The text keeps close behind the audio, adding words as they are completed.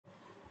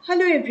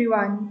Hello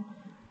everyone.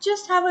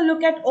 Just have a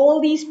look at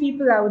all these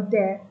people out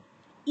there.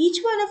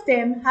 Each one of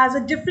them has a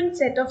different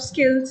set of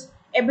skills,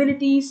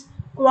 abilities,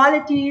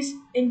 qualities,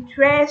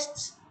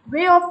 interests,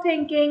 way of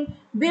thinking,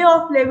 way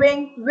of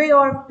living, way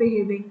of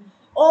behaving.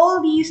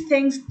 All these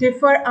things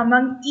differ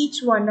among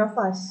each one of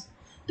us.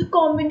 The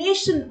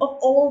combination of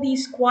all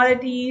these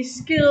qualities,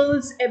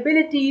 skills,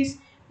 abilities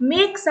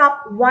makes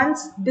up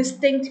one's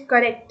distinct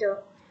character.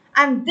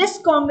 And this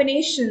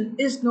combination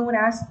is known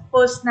as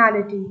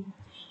personality.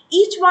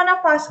 Each one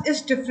of us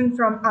is different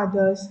from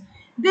others.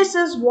 This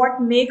is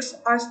what makes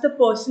us the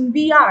person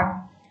we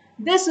are.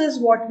 This is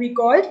what we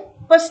call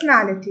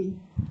personality.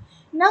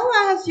 Now,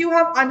 as you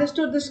have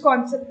understood this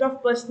concept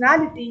of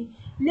personality,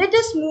 let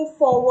us move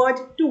forward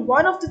to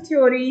one of the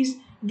theories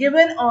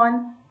given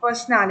on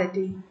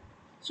personality.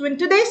 So, in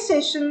today's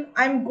session,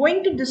 I'm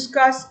going to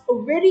discuss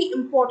a very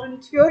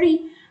important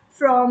theory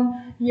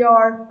from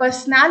your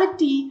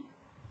personality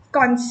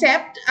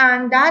concept,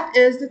 and that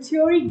is the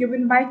theory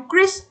given by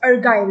Chris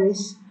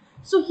Argyris.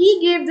 So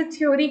he gave the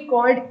theory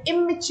called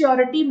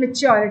immaturity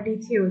maturity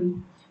theory,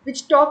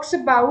 which talks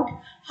about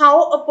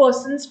how a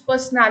person's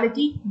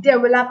personality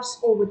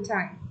develops over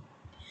time.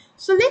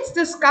 So let's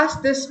discuss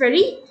this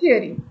very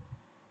theory.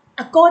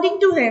 According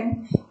to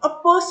him, a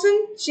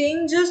person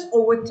changes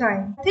over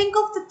time. Think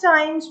of the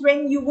times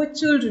when you were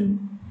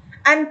children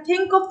and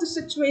think of the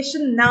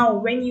situation now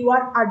when you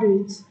are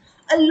adults.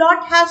 A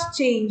lot has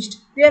changed.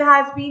 There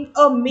has been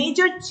a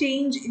major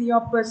change in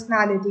your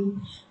personality.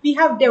 We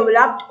have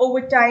developed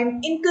over time,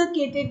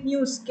 inculcated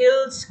new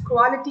skills,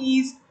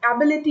 qualities,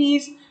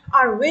 abilities,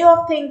 our way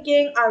of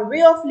thinking, our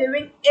way of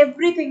living,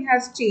 everything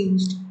has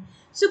changed.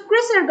 So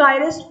Chris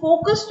Argyris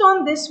focused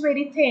on this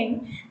very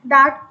thing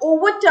that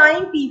over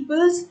time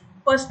people's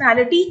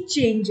personality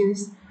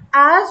changes.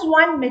 As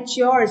one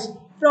matures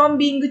from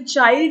being a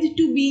child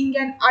to being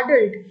an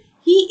adult,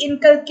 he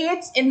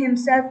inculcates in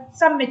himself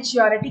some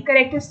maturity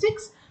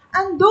characteristics,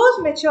 and those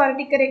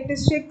maturity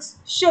characteristics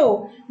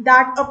show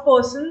that a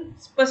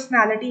person's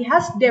personality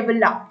has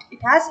developed, it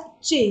has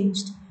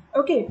changed.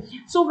 Okay,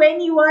 so when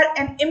you are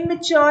an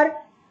immature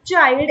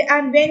child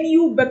and when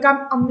you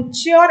become a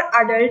mature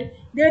adult,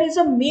 there is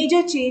a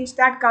major change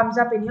that comes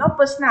up in your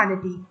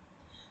personality.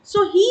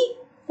 So he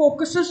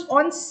focuses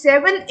on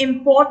seven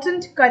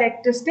important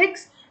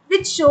characteristics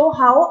which show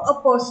how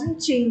a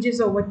person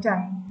changes over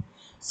time.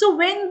 So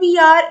when we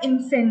are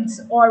infants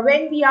or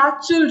when we are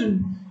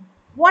children,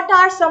 what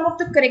are some of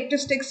the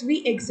characteristics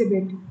we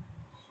exhibit?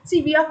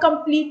 See, we are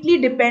completely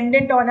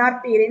dependent on our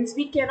parents.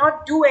 We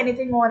cannot do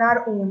anything on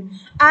our own.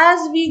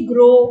 As we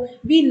grow,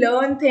 we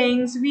learn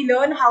things, we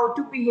learn how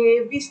to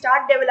behave, we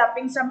start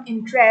developing some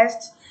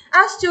interests.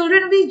 As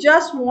children, we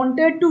just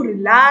wanted to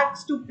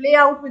relax, to play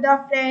out with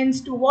our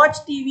friends, to watch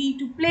TV,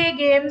 to play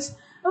games.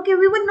 Okay,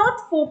 we were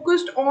not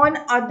focused on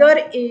other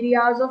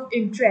areas of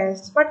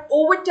interest. But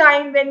over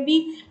time, when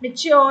we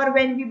mature,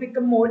 when we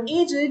become more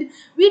aged,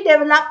 we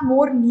develop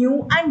more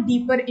new and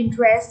deeper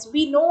interests.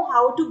 We know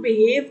how to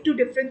behave to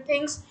different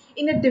things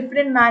in a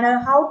different manner,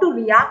 how to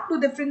react to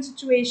different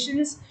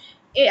situations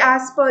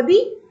as per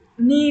the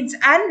needs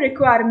and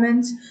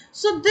requirements.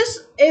 So this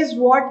is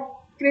what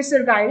Chris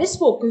Argyris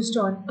focused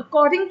on.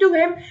 According to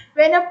him,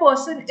 when a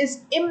person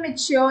is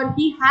immature,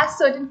 he has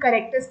certain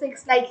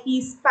characteristics like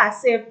he's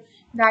passive.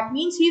 That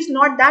means he's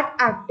not that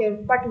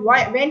active. But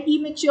when he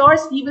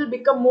matures, he will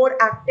become more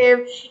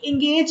active,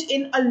 engage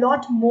in a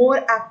lot more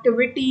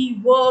activity,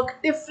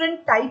 work,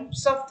 different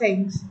types of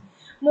things.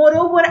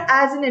 Moreover,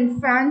 as an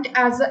infant,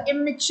 as an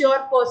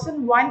immature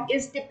person, one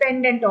is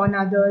dependent on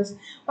others.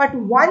 But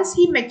once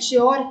he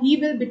matures, he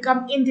will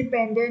become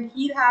independent.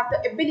 He'll have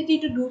the ability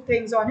to do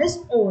things on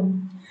his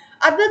own.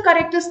 Other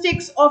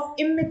characteristics of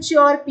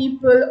immature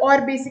people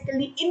or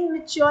basically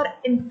immature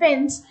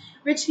infants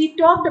which he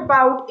talked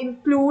about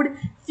include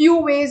few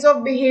ways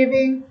of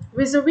behaving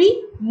vis-a-vis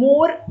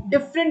more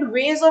different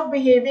ways of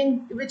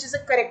behaving, which is a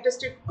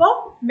characteristic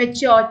of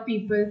mature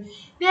people.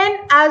 Then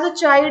as a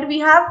child we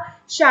have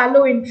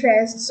shallow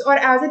interests, or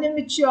as an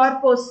immature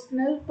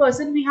personal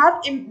person we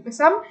have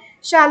some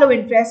shallow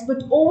interests,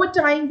 but over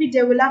time we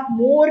develop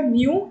more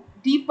new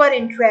deeper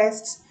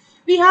interests.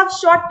 We have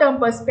short term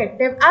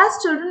perspective.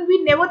 As children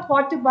we never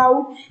thought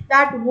about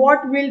that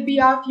what will be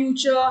our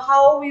future,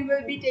 how we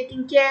will be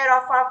taking care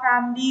of our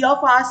family,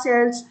 of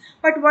ourselves.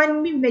 But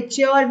when we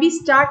mature we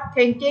start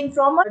thinking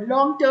from a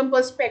long term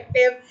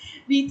perspective.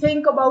 We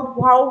think about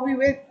how we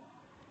will,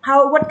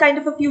 how what kind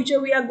of a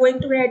future we are going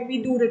to head.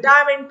 We do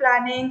retirement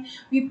planning,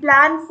 we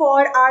plan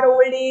for our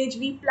old age,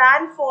 we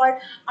plan for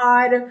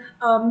our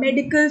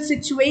medical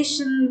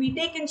situation, we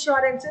take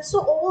insurances. So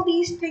all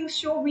these things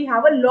show we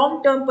have a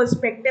long term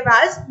perspective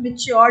as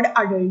matured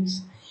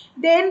adults.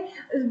 Then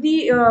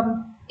the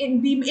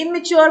in the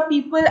immature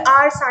people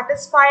are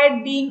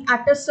satisfied being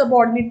at a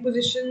subordinate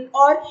position,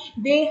 or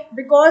they,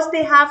 because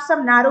they have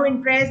some narrow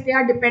interest, they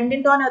are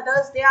dependent on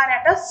others, they are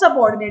at a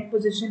subordinate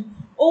position.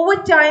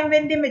 Over time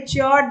when they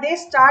mature they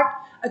start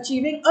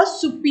achieving a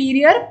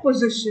superior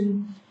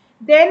position.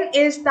 Then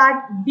is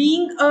that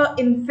being a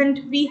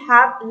infant we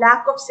have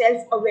lack of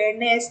self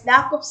awareness,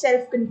 lack of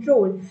self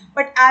control,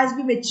 but as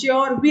we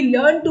mature we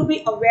learn to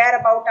be aware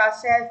about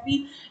ourselves,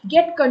 we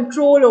get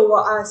control over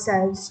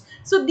ourselves.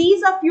 So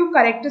these are few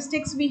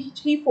characteristics which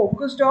he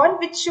focused on,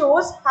 which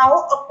shows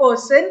how a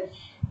person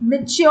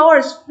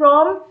matures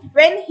from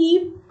when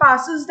he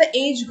passes the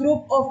age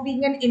group of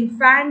being an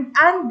infant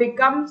and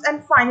becomes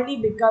and finally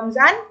becomes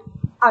an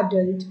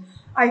adult.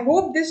 I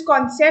hope this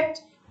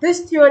concept,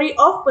 this theory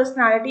of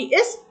personality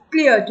is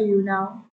clear to you now.